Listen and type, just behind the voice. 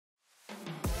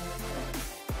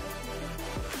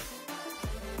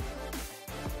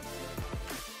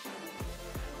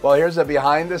Well, here's a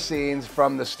behind the scenes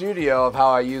from the studio of how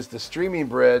I used the streaming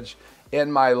bridge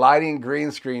in my lighting green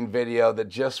screen video that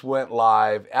just went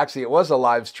live. Actually, it was a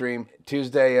live stream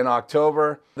Tuesday in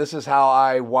October. This is how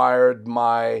I wired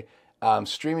my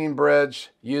streaming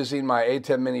bridge using my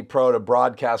ATEM Mini Pro to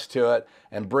broadcast to it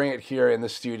and bring it here in the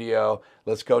studio.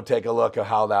 Let's go take a look at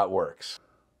how that works.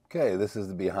 Okay, this is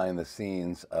the behind the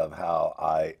scenes of how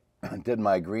I did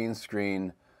my green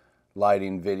screen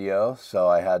lighting video. So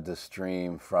I had to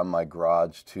stream from my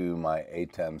garage to my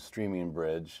ATEM streaming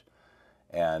bridge,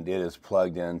 and it is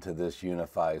plugged into this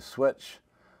UniFi switch,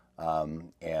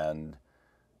 and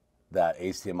that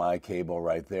HDMI cable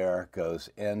right there goes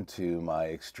into my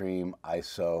Extreme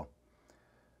ISO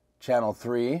channel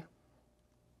 3,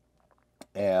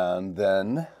 and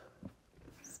then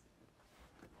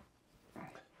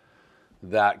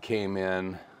that came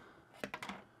in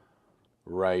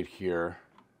right here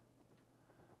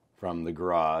from the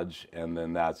garage, and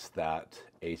then that's that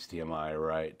HDMI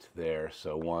right there.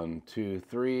 So 1, 2,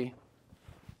 3.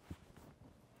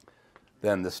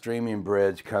 Then the streaming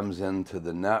bridge comes into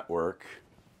the network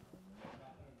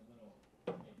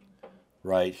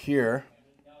right here,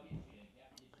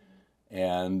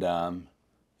 and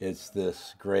it's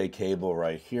this gray cable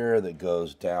right here that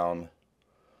goes down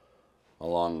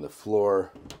along the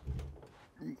floor,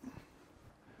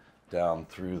 down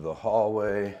through the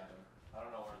hallway,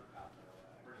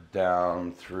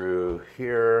 down through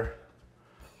here,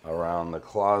 around the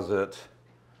closet,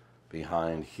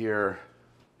 behind here,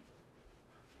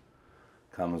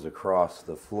 comes across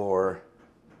the floor,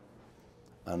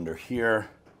 under here,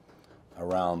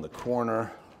 around the corner,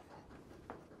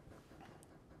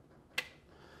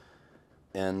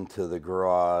 into the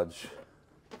garage,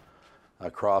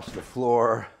 across the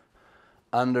floor,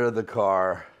 under the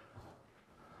car,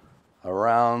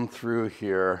 around through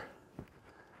here.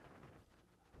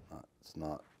 Let's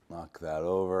not knock that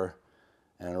over,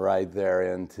 and right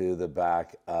there into the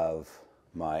back of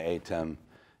my ATEM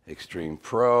Extreme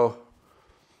Pro.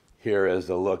 Here is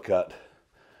a look at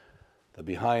the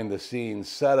behind the scenes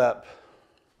setup.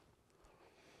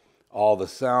 All the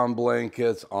sound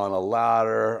blankets on a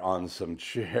ladder, on some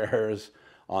chairs,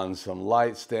 on some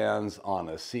light stands, on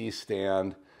a C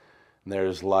stand. And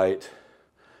there's light,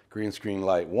 green screen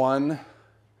light 1,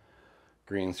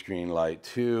 green screen light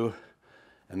 2,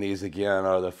 and these again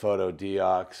are the Photo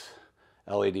Diox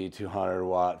LED 200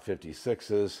 watt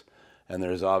 56s, and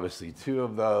there's obviously 2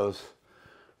 of those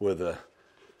with a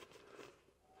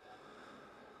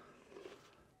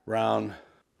round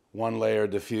 1-layer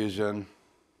diffusion.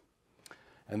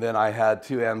 And then I had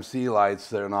 2 MC lights.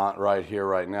 They're not right here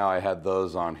right now. I had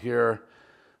those on here.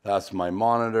 That's my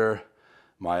monitor,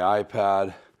 my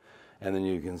iPad, and then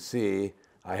you can see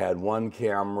I had 1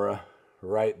 camera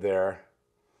right there.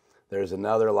 There's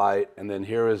another light, and then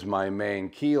here is my main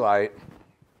key light.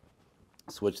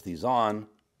 Switch these on.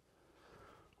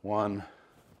 1,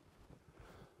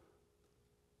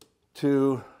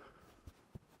 2,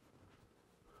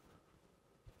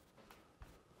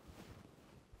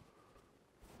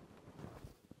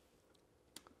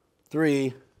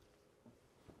 3.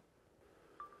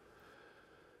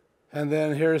 And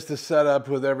then here's the setup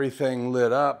with everything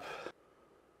lit up.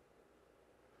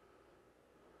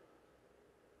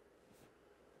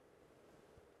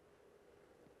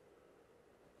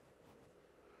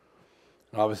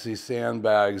 Obviously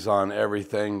sandbags on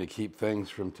everything to keep things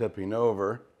from tipping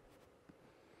over.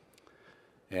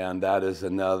 And that is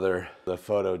another, the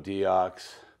Photo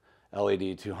Diox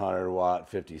LED 200 watt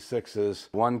 56s.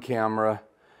 1 camera,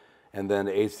 and then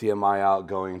HDMI out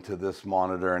going to this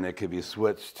monitor, and it could be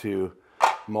switched to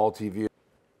multi-view.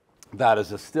 That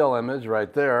is a still image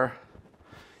right there.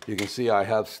 You can see I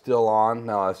have still on.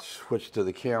 Now I switch to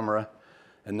the camera,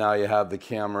 and now you have the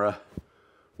camera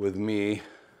with me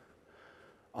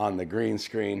on the green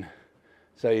screen.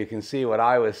 So you can see what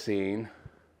I was seeing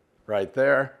right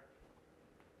there.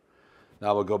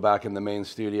 Now we'll go back in the main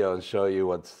studio and show you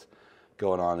what's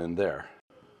going on in there.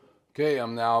 Okay,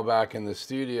 I'm now back in the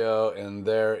studio, and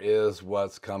there is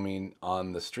what's coming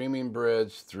on the streaming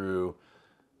bridge through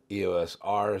EOS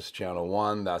R's channel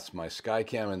 1. That's my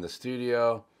Skycam in the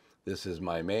studio. This is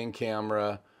my main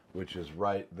camera, which is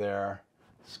right there.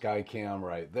 Skycam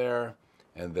right there.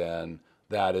 And then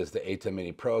that is the ATEM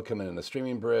Mini Pro coming in the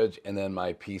streaming bridge, and then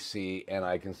my PC, and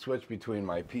I can switch between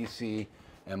my PC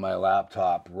and my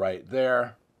laptop right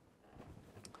there,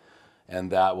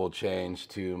 and that will change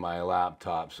to my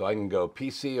laptop. So I can go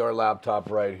PC or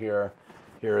laptop right here.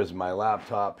 Here is my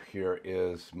laptop, here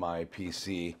is my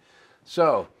PC.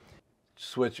 So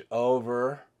switch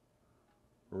over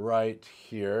right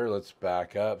here. Let's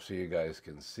back up so you guys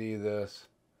can see this.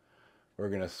 We're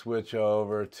going to switch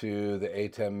over to the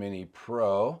ATEM Mini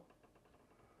Pro.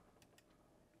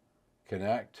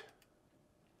 Connect.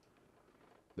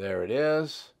 There it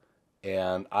is.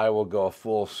 And I will go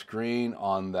full screen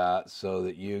on that so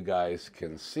that you guys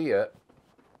can see it.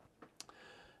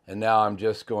 And now I'm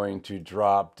just going to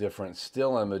drop different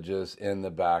still images in the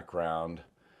background,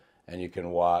 and you can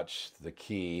watch the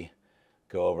key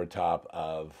go over top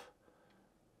of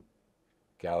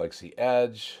Galaxy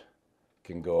Edge,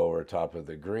 can go over top of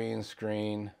the green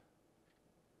screen,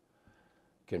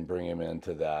 can bring him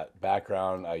into that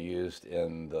background I used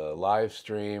in the live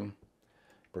stream,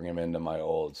 bring him into my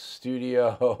old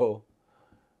studio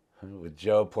with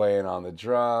Joe playing on the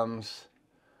drums,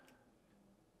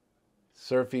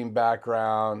 surfing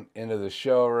background, into the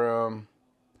showroom,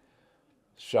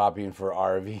 shopping for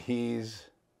RVs.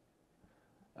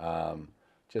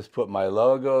 Just put my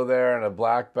logo there in a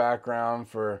black background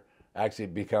for, actually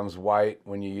it becomes white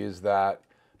when you use that.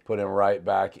 Put him right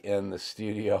back in the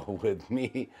studio with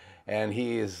me, and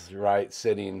he's right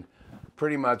sitting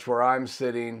pretty much where I'm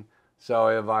sitting. So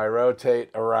if I rotate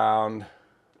around,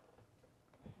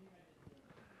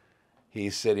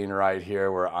 he's sitting right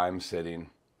here where I'm sitting.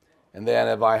 And then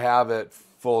if I have it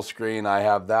full screen, I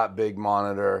have that big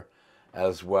monitor,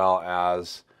 as well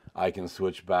as I can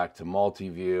switch back to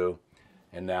multi-view.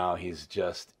 And now he's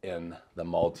just in the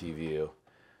multi-view.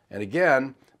 And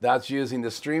again, that's using the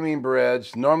streaming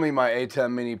bridge. Normally my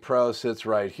ATEM Mini Pro sits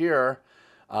right here,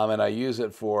 and I use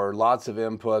it for lots of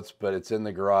inputs, but it's in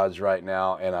the garage right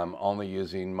now, and I'm only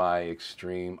using my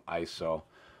extreme ISO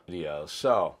video.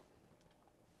 So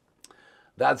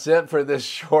that's it for this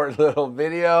short little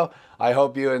video. I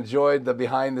hope you enjoyed the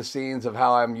behind the scenes of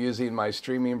how I'm using my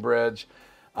streaming bridge.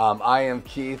 I am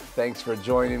Keith. Thanks for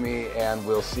joining me, and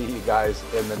we'll see you guys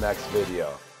in the next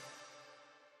video.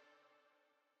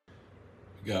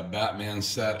 We got Batman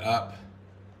set up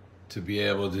to be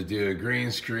able to do a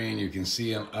green screen. You can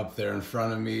see him up there in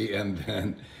front of me, and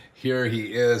then here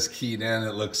he is keyed in.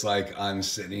 It looks like I'm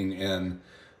sitting in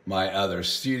my other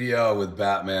studio with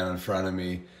Batman in front of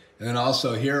me. And then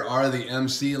also here are the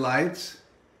MC lights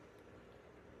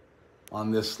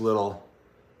on this little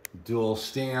dual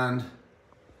stand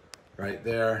right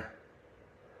there.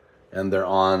 And they're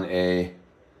on a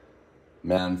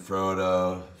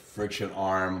Manfrotto friction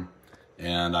arm.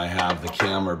 And I have the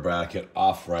camera bracket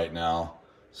off right now,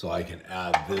 so I can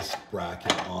add this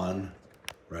bracket on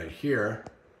right here.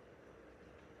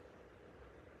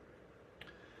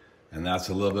 And that's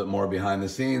a little bit more behind the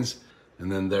scenes.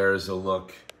 And then there's a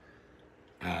look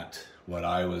at what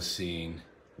I was seeing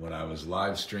when I was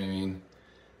live streaming,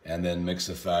 and then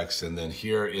MixEffect. And then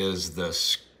here is the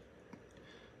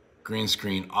green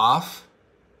screen off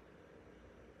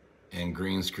and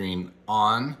green screen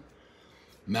on.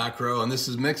 Macro, and this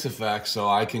is MixEffect, so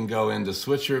I can go into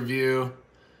switcher view,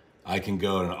 I can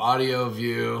go into audio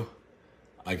view,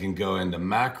 I can go into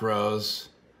macros,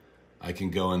 I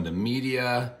can go into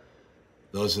media.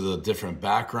 Those are the different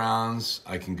backgrounds.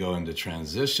 I can go into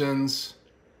transitions,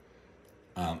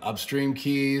 upstream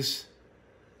keys.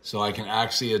 So I can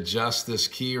actually adjust this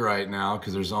key right now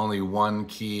because there's only one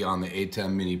key on the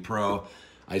ATEM Mini Pro.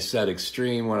 I said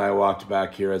extreme when I walked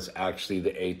back here. It's actually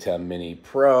the ATEM Mini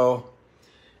Pro.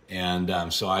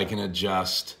 And so I can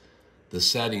adjust the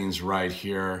settings right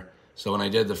here. So when I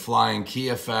did the flying key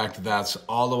effect, that's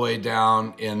all the way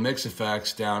down in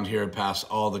MixEffect, down here past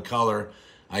all the color.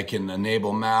 I can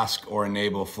enable mask or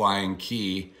enable flying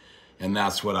key, and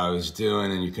that's what I was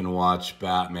doing. And you can watch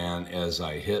Batman as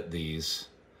I hit these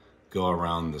go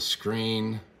around the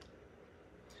screen.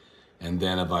 And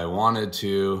then if I wanted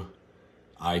to,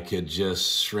 I could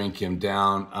just shrink him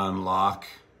down, unlock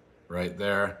right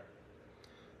there.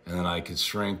 And then I could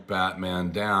shrink Batman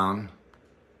down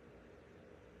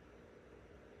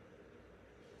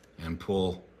and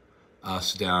pull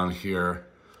us down here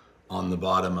on the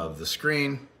bottom of the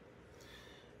screen.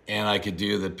 And I could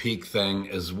do the peak thing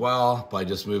as well by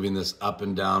just moving this up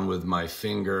and down with my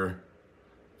finger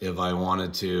if I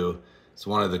wanted to. It's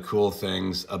one of the cool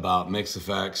things about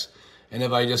MixEffect. And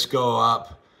if I just go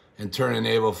up and turn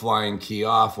enable flying key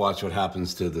off, watch what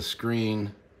happens to the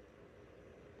screen.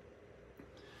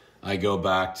 I go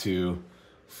back to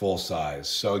full size.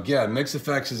 So again,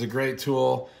 MixEffect is a great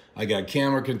tool. I got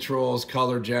camera controls,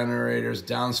 color generators,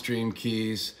 downstream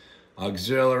keys,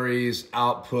 auxiliaries,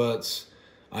 outputs.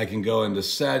 I can go into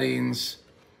settings,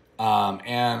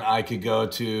 and I could go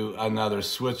to another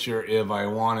switcher if I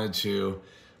wanted to.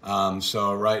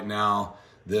 So right now,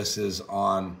 this is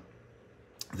on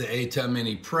the ATEM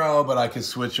Mini Pro, but I could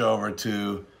switch over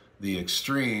to the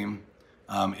Extreme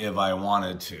if I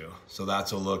wanted to. So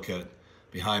that's a look at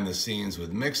behind the scenes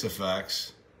with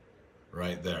MixEffects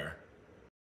right there.